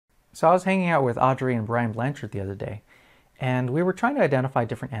So I was hanging out with Audrey and Brian Blanchard the other day, and we were trying to identify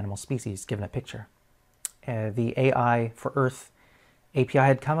different animal species given a picture. The AI for Earth API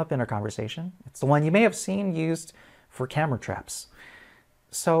had come up in our conversation. It's the one you may have seen used for camera traps.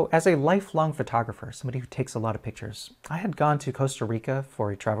 So as a lifelong photographer, somebody who takes a lot of pictures, I had gone to Costa Rica for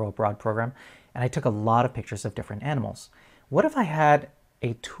a travel abroad program, and I took a lot of pictures of different animals. What if I had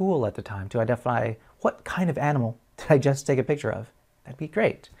a tool at the time to identify what kind of animal did I just take a picture of? That'd be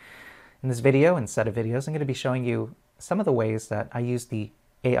great. In this video and set of videos, I'm going to be showing you some of the ways that I use the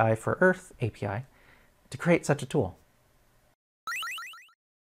AI for Earth API to create such a tool.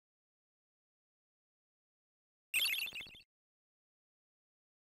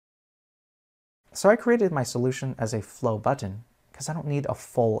 So I created my solution as a flow button because I don't need a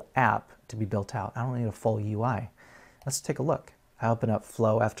full app to be built out. I don't need a full UI. Let's take a look. I open up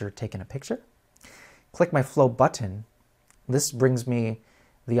Flow after taking a picture. Click my Flow button. This brings me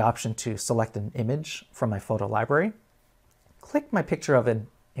the option to select an image from my photo library. Click my picture of an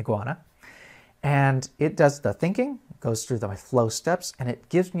iguana, and it does the thinking, goes through my flow steps, and it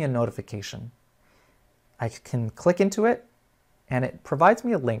gives me a notification. I can click into it, and it provides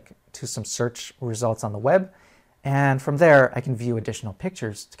me a link to some search results on the web, and from there I can view additional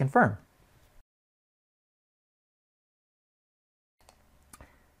pictures to confirm.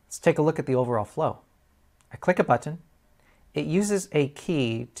 Let's take a look at the overall flow. I click a button. It uses a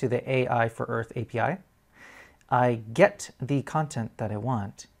key to the AI for Earth API. I get the content that I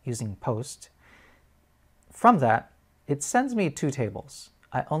want using post. From that, it sends me two tables.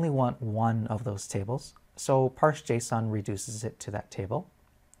 I only want one of those tables, so parse.json reduces it to that table.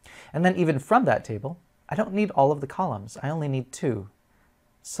 And then even from that table, I don't need all of the columns. I only need two.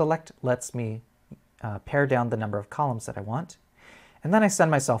 Select lets me pare down the number of columns that I want, and then I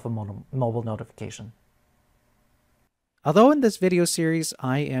send myself a mobile notification. Although in this video series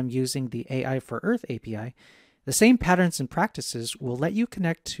I am using the AI for Earth API, the same patterns and practices will let you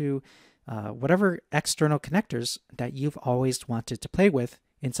connect to whatever external connectors that you've always wanted to play with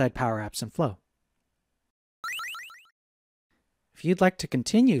inside PowerApps and Flow. If you'd like to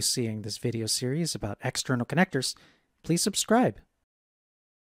continue seeing this video series about external connectors, please subscribe.